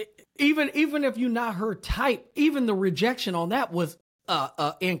even if you're not her type, even the rejection on that was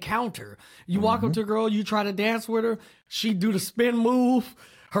encounter. You walk up to a girl, you try to dance with her, she do the spin move,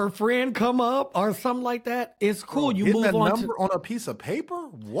 her friend come up or something like that. It's cool. Bro, you move on on a piece of paper.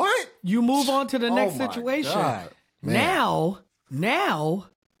 What? You move on to the next situation. God, now,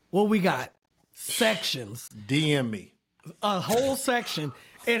 what we got? Sections. DM me. A whole section.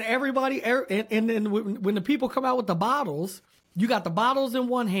 And everybody, and then when the people come out with the bottles, you got the bottles in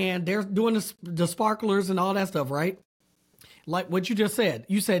one hand. They're doing the sparklers and all that stuff, right? Like what you just said.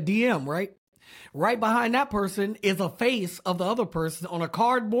 You said DM, right? Right behind that person is a face of the other person on a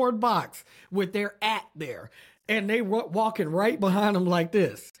cardboard box with their @ there. And they walking right behind them like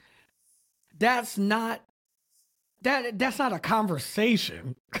this. That's not a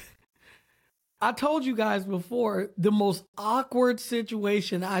conversation. I told you guys before, the most awkward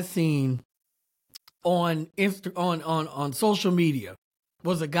situation I seen on social media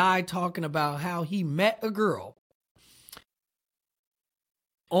was a guy talking about how he met a girl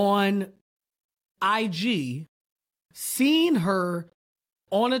on IG, seen her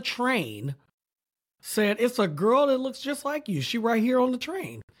on a train, said, it's a girl that looks just like you. She right here on the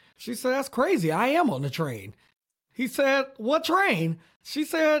train. She said, that's crazy. I am on the train. He said, what train? She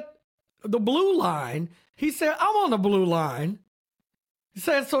said, the blue line. He said, I'm on the blue line. He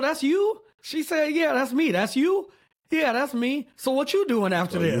said, so that's you? She said, yeah, that's me. That's you? Yeah, that's me. So what you doing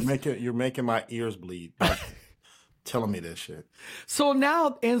after this? You're making my ears bleed. Telling me this shit. So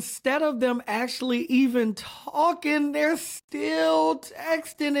now, instead of them actually even talking, they're still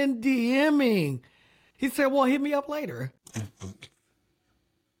texting and DMing. He said, well, hit me up later.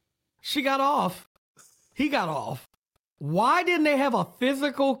 She got off. He got off. Why didn't they have a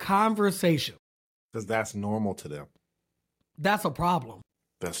physical conversation? Because that's normal to them. That's a problem.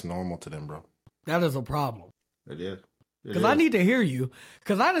 That's normal to them, bro. That is a problem. It is. Because I need to hear you.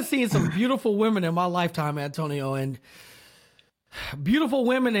 Because I done seen some beautiful women in my lifetime, Antonio, and beautiful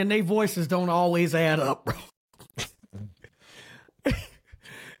women and their voices don't always add up, bro.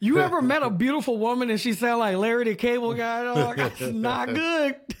 You ever met a beautiful woman and she sound like Larry the Cable Guy? Oh, that's not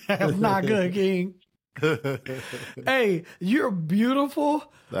good. That's not good, King. Hey, you're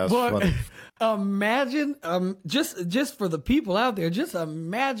beautiful, that's funny. Imagine, just for the people out there, just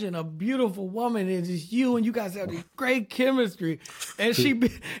imagine a beautiful woman and it's you and you guys have this great chemistry,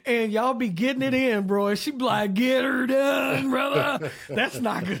 and and y'all be getting it in, bro. And she be like, "Get her done, brother." That's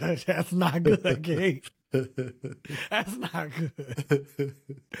not good. That's not good, Gabe. That's not good.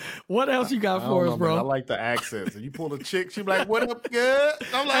 What else you got for us, bro? Man, I like the accents. And you pull a chick, she be like, "What up, good?"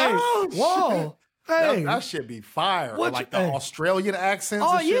 I'm like, Hey, "Oh, whoa. Hey, that shit be fire." Or like the hey. Australian accents.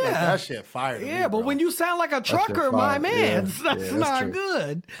 Oh and shit, yeah, like, that shit fire. To yeah. me, But when you sound like a trucker, my man, that's not true.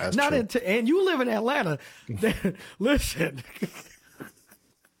 Good. That's not true. And you live in Atlanta. Listen.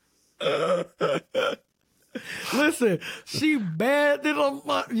 Listen, she bad than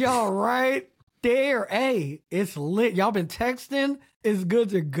y'all right there. Hey, it's lit. Y'all been texting. It's good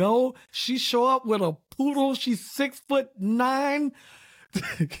to go. She show up with a poodle. She's 6'9",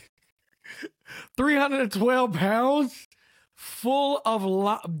 312 pounds, full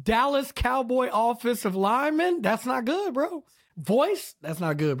of Dallas Cowboy offensive linemen. That's not good, bro. Voice. That's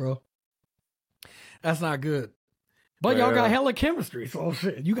not good, bro. That's not good. But y'all got hella chemistry, so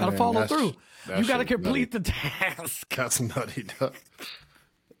shit, you got to follow through. You got to complete the task. That's nutty.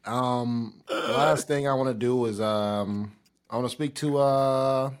 Last thing I want to do is I want to speak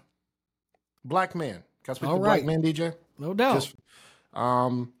to black man. Can I speak to black man, DJ? No doubt.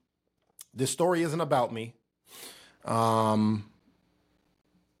 This story isn't about me. Yeah,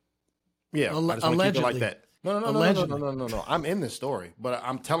 I just want to keep it like that. No. I'm in this story, but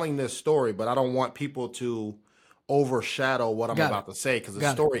I'm telling this story, but I don't want people to overshadow what I'm about to say because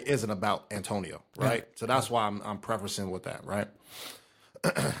the story isn't about Antonio, right? So that's why I'm prefacing with that, right?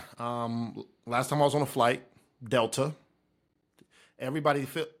 Last time I was on a flight, Delta. Everybody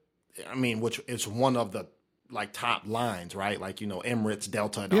which is one of the like top lines, right? Like, Emirates,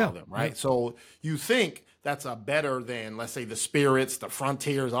 Delta, and all of them, right? Yeah. So you think that's a better than, let's say, the Spirits, the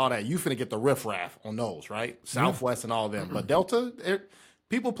Frontiers, all that. You finna get the riffraff on those, right? Southwest and all of them. But Delta,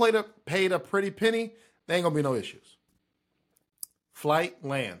 people paid a pretty penny. There ain't gonna be no issues. Flight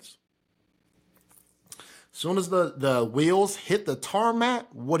lands. Soon as the wheels hit the tarmac,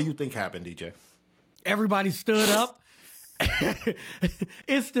 what do you think happened, DJ? Everybody stood up.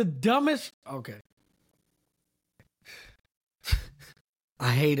 It's the dumbest. Okay.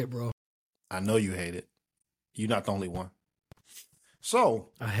 I hate it, bro. I know you hate it. You're not the only one. So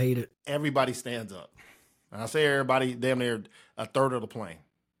I hate it. Everybody stands up. And I say everybody, damn near a third of the plane.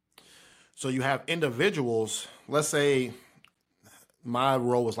 So you have individuals, let's say my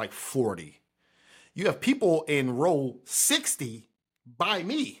row was like 40. You have people in row 60 by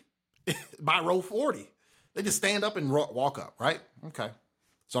me, by row 40. They just stand up and walk up, right? Okay.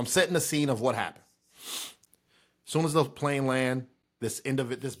 So I'm setting the scene of what happened. As soon as the plane land, this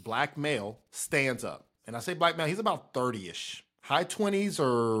black male stands up. And I say black male, he's about 30-ish. High 20s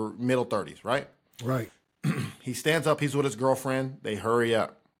or middle 30s, right? Right. He stands up, he's with his girlfriend. They hurry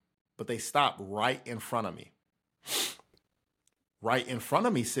up. But they stop right in front of me. Right in front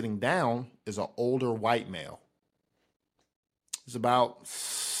of me, sitting down, is an older white male. He's about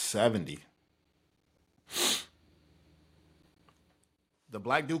 70. The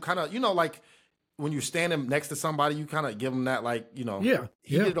black dude kind of, like when you're standing next to somebody, you kind of give him that, like, He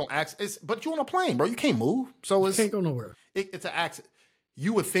did it on accident. But you're on a plane, bro. You can't move. So you can't go nowhere. It's an accident.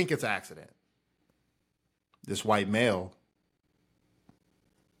 You would think it's an accident. This white male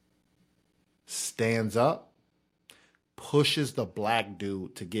stands up, pushes the black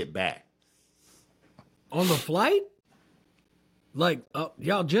dude to get back. On the flight? Like,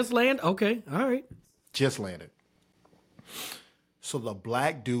 y'all just landed? Okay, all right. Just landed. So the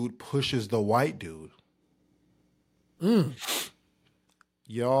black dude pushes the white dude.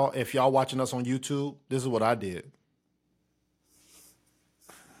 Y'all, if y'all watching us on YouTube, this is what I did.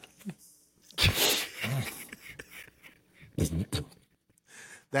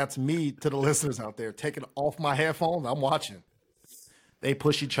 That's me to the listeners out there taking off my headphones. I'm watching. They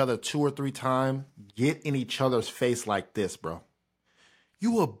push each other 2 or 3 times, get in each other's face like this, bro.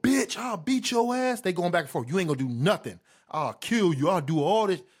 You a bitch. I'll beat your ass. They going back and forth. You ain't gonna do nothing. I'll kill you. I'll do all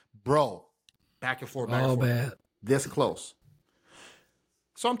this. Bro, back and forth, back and forth. Bad. This close.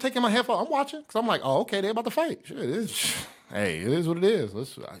 So I'm taking my headphones. I'm watching because I'm like, oh, okay, they're about to fight. Shit, it is what it is.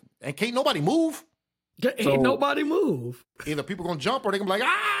 And can't nobody move. Ain't nobody move. Either people gonna jump or they gonna be like,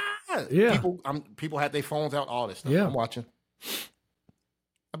 ah! Yeah. People had their phones out, all this stuff. Yeah. I'm watching.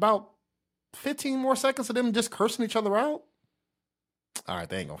 About 15 more seconds of them just cursing each other out. All right,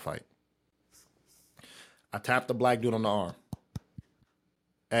 they ain't gonna fight. I tapped the black dude on the arm.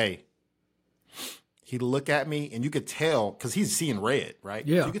 Hey. He look at me, and you could tell, because he's seeing red, right?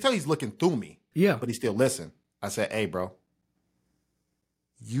 Yeah. So you could tell he's looking through me. Yeah. But he still listen. I said, hey, bro.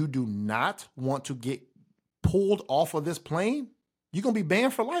 you do not want to get pulled off of this plane, you're going to be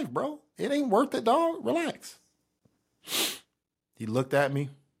banned for life, bro. It ain't worth it, dog. Relax. He looked at me.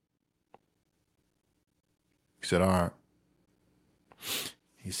 He said, all right.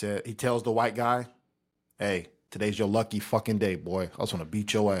 He said, he tells the white guy, hey, today's your lucky fucking day, boy. I just want to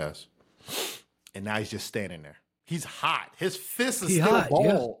beat your ass. And now he's just standing there. He's hot. His fist is still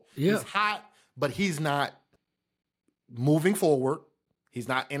bald. Yeah. He's hot, but he's not moving forward. He's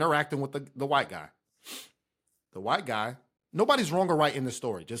not interacting with the white guy. The white guy, nobody's wrong or right in the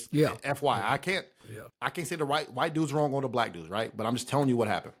story. Just FYI. I can't say the white dude's wrong or the black dude's right, but I'm just telling you what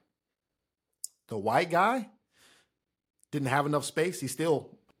happened. The white guy didn't have enough space. He's still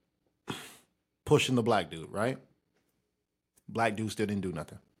pushing the black dude, right? Black dude still didn't do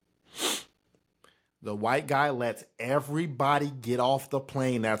nothing. The white guy lets everybody get off the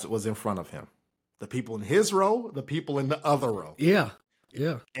plane that was in front of him. The people in his row, the people in the other row. Yeah.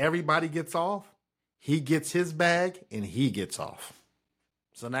 Everybody gets off. He gets his bag and he gets off.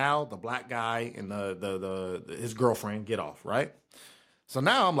 So now the black guy and his girlfriend get off, right? So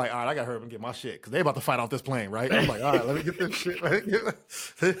now I'm like, all right, I got to hurry up and get my shit because they about to fight off this plane, right? I'm like, all right, let me get this shit.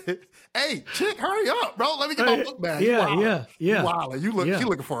 Hey, chick, hurry up, bro. Let me get my book bag. Yeah. Wow, she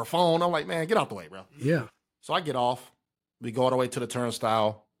looking for her phone. I'm like, man, get out the way, bro. Yeah. So I get off. We go all the way to the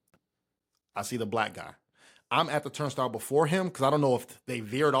turnstile. I see the black guy. I'm at the turnstile before him because I don't know if they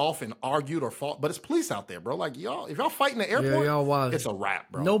veered off and argued or fought, but it's police out there, bro. Like, y'all, if y'all fight in the airport, it's a wrap,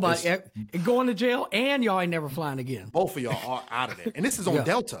 bro. Nobody going to jail and y'all ain't never flying again. Both of y'all are out of there. And this is on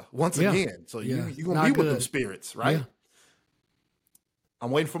Delta once again. So you're going to be with them spirits, right? Yeah.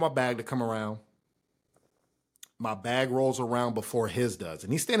 I'm waiting for my bag to come around. My bag rolls around before his does.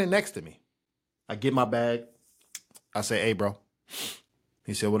 And he's standing next to me. I get my bag. I say, hey, bro.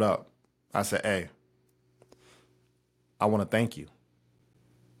 He said, what up? I said, hey. I want to thank you.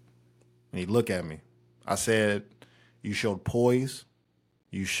 And he looked at me. I said, you showed poise.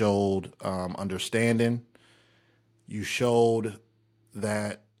 You showed understanding. You showed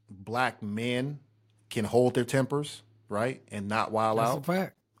that black men can hold their tempers, right? And not wild out. That's a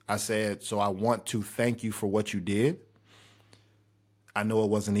fact. I said, so I want to thank you for what you did. I know it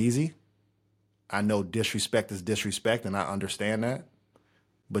wasn't easy. I know disrespect is disrespect, and I understand that.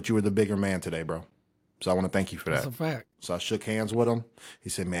 But you were the bigger man today, bro. So I want to thank you for that. That's a fact. So I shook hands with him. He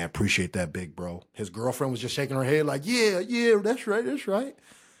said, man, appreciate that, big bro. His girlfriend was just shaking her head like, yeah, that's right.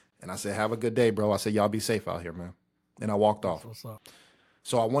 And I said, have a good day, bro. I said, y'all be safe out here, man. And I walked off. What's up?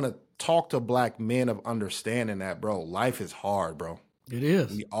 So I want to talk to black men of understanding that, bro, life is hard, bro. It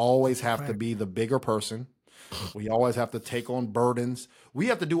is. We always have to be the bigger person. We always have to take on burdens. We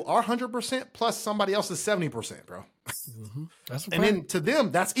have to do our 100% plus somebody else's 70%, bro. Mm-hmm. That's a fact. And then to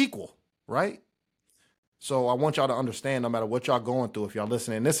them, that's equal, right? So I want y'all to understand, no matter what y'all going through, if y'all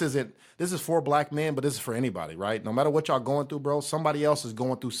listening, this is for black men, but this is for anybody, right? No matter what y'all going through, bro, somebody else is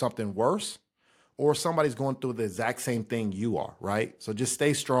going through something worse, or somebody's going through the exact same thing you are, right? So just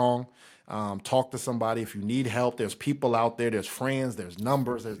stay strong. Talk to somebody. If you need help, there's people out there, there's friends, there's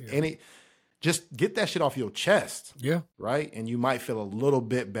numbers, just get that shit off your chest. Yeah. Right? And you might feel a little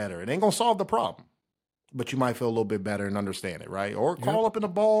bit better. It ain't gonna solve the problem, but you might feel a little bit better and understand it, right? Or call up in the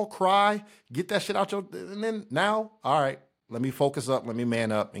ball, cry, get that shit out and then now, all right, let me focus up, let me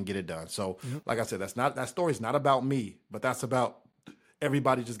man up and get it done. So like I said, that story's not about me, but that's about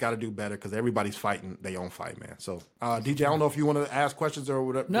everybody just got to do better because everybody's fighting their own fight, man. So DJ, I don't know if you want to ask questions or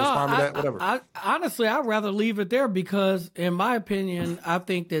whatever, respond to that, whatever. Honestly, I'd rather leave it there because in my opinion, I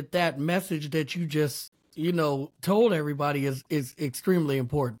think that message that you just, told everybody is extremely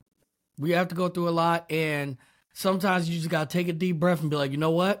important. We have to go through a lot, and sometimes you just got to take a deep breath and be like, you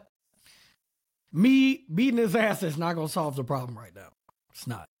know what? Me beating his ass is not going to solve the problem right now. It's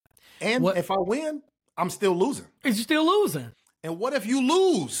not. And if I win, I'm still losing. You're still losing. And what if you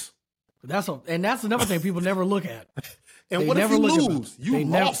lose? That's another thing people never look at. And what if you lose? You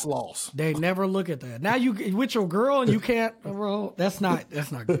lost. They never look at that. Now you with your girl and you can't, bro. That's not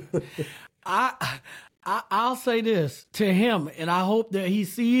good. I'll say this to him, and I hope that he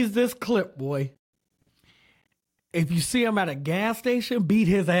sees this clip, boy. If you see him at a gas station, beat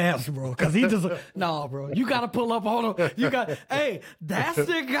his ass, bro. Because he just, no, bro. You got to pull up on him. Hey, that's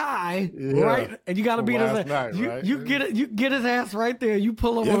the guy, right? And you got to beat his ass. Night, right? You get his ass right there. You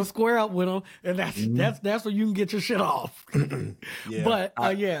pull him on a square up with him, and that's where you can get your shit off. But,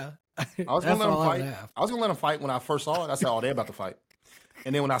 I was going to let him fight. I was going to let him fight when I first saw it. I said, oh, they're about to fight.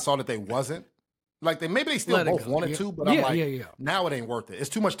 And then when I saw that they wasn't, maybe they still both wanted to, but I'm like, now it ain't worth it. It's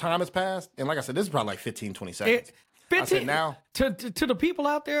too much time has passed. And like I said, this is probably like 15, 20 seconds. 15, I said now. To the people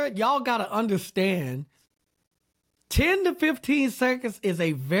out there, y'all got to understand 10 to 15 seconds is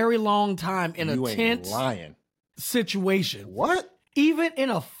a very long time in a tense situation. What? Even in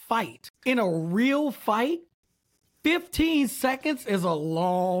a fight, in a real fight, 15 seconds is a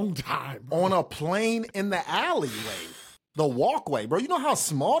long time. Bro. On a plane in the alleyway, the walkway, bro. You know how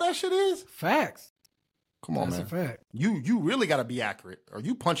small that shit is? Facts. Come on, That's man. A fact. You really got to be accurate. Or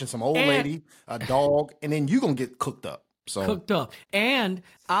you punching some old lady, a dog, and then you going to get cooked up. Cooked up. And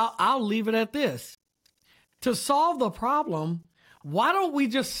I'll leave it at this. To solve the problem, why don't we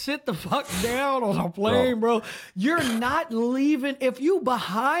just sit the fuck down on a plane, bro? You're not leaving. If you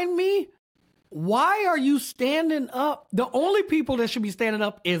behind me, why are you standing up? The only people that should be standing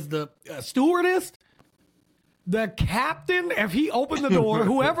up is the stewardess, the captain, if he opened the door,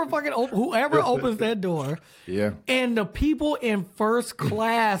 whoever opens that door. Yeah. And the people in first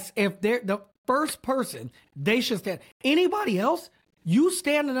class, if they're the first person, they should stand. Anybody else, you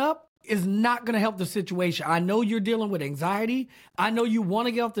standing up is not going to help the situation. I know you're dealing with anxiety. I know you want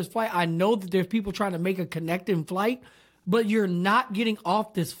to get off this flight. I know that there's people trying to make a connecting flight, but you're not getting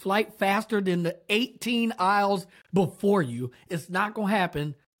off this flight faster than the 18 aisles before you. It's not going to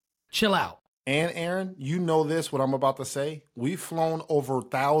happen. Chill out. And Aaron, you know this, what I'm about to say. We've flown over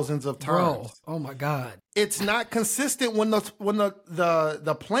thousands of times. Bro, oh my God. It's not consistent when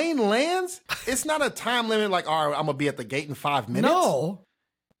the plane lands. It's not a time limit like, all right, I'm going to be at the gate in 5 minutes. No.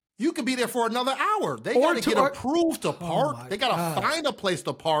 You could be there for another hour. They got to get approved to park. They got to find a place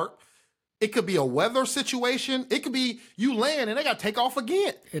to park. It could be a weather situation. It could be you land and they got to take off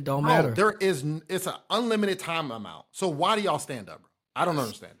again. It don't matter. It's an unlimited time amount. So why do y'all stand up, bro? I don't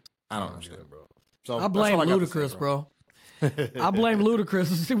understand. I don't understand, bro. So I blame Ludacris, bro. I blame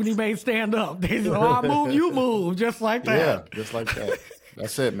Ludacris when he made stand up. They said, I move, you move, just like that. Yeah, just like that.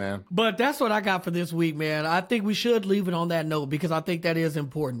 That's it, man. But that's what I got for this week, man. I think we should leave it on that note because I think that is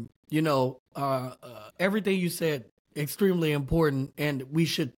important. You know, everything you said, extremely important, and we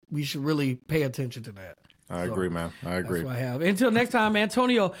should really pay attention to that. I agree, man. I agree. That's what I have. Until next time,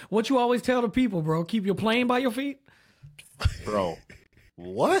 Antonio, what you always tell the people, bro? Keep your plane by your feet? Bro,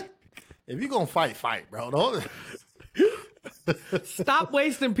 what? If you're going to fight, bro. Don't... Stop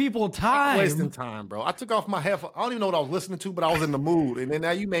wasting people's time. Wasting time, bro. I took off my headphones. I don't even know what I was listening to, but I was in the mood. And then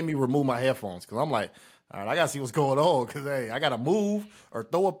now you made me remove my headphones because I'm like, all right, I got to see what's going on because, hey, I got to move or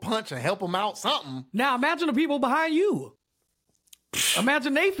throw a punch and help them out, something. Now, imagine the people behind you.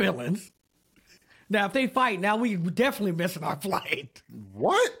 Imagine their feelings. Now, if they fight, now we definitely missing our flight.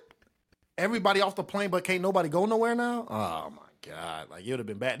 What? Everybody off the plane, but can't nobody go nowhere now? Oh, my God. Like, it would have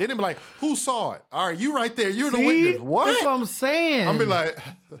been bad. Then they'd be like, who saw it? All right, you right there. You're the witness. What? That's what I'm saying. I'm be like...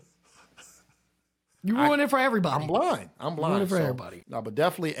 You ruin it for everybody. I'm blind. Ruin it for everybody. No, but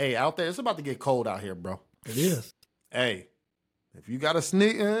definitely, hey, out there, it's about to get cold out here, bro. It is. Hey, if you got to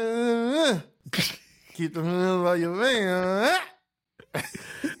sneak, keep the hands on your van.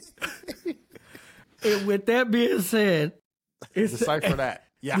 And with that being said, decipher that.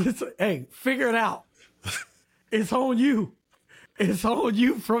 Yeah. Hey, figure it out. It's on you. It's on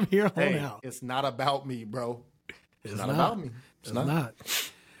you from here on out. It's not about me, bro. It's not about me. It's not.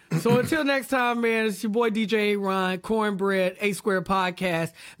 So until next time, man, it's your boy DJ Ron, Cornbread, A Square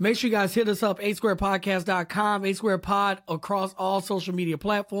Podcast. Make sure you guys hit us up, asquarepodcast.com, A Square Pod across all social media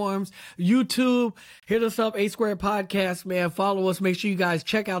platforms. YouTube, hit us up, A Square Podcast, man. Follow us. Make sure you guys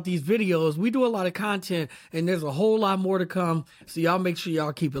check out these videos. We do a lot of content, and there's a whole lot more to come. So y'all make sure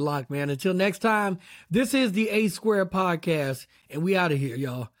y'all keep it locked, man. Until next time, this is the A Square Podcast, and we out of here,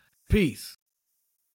 y'all. Peace.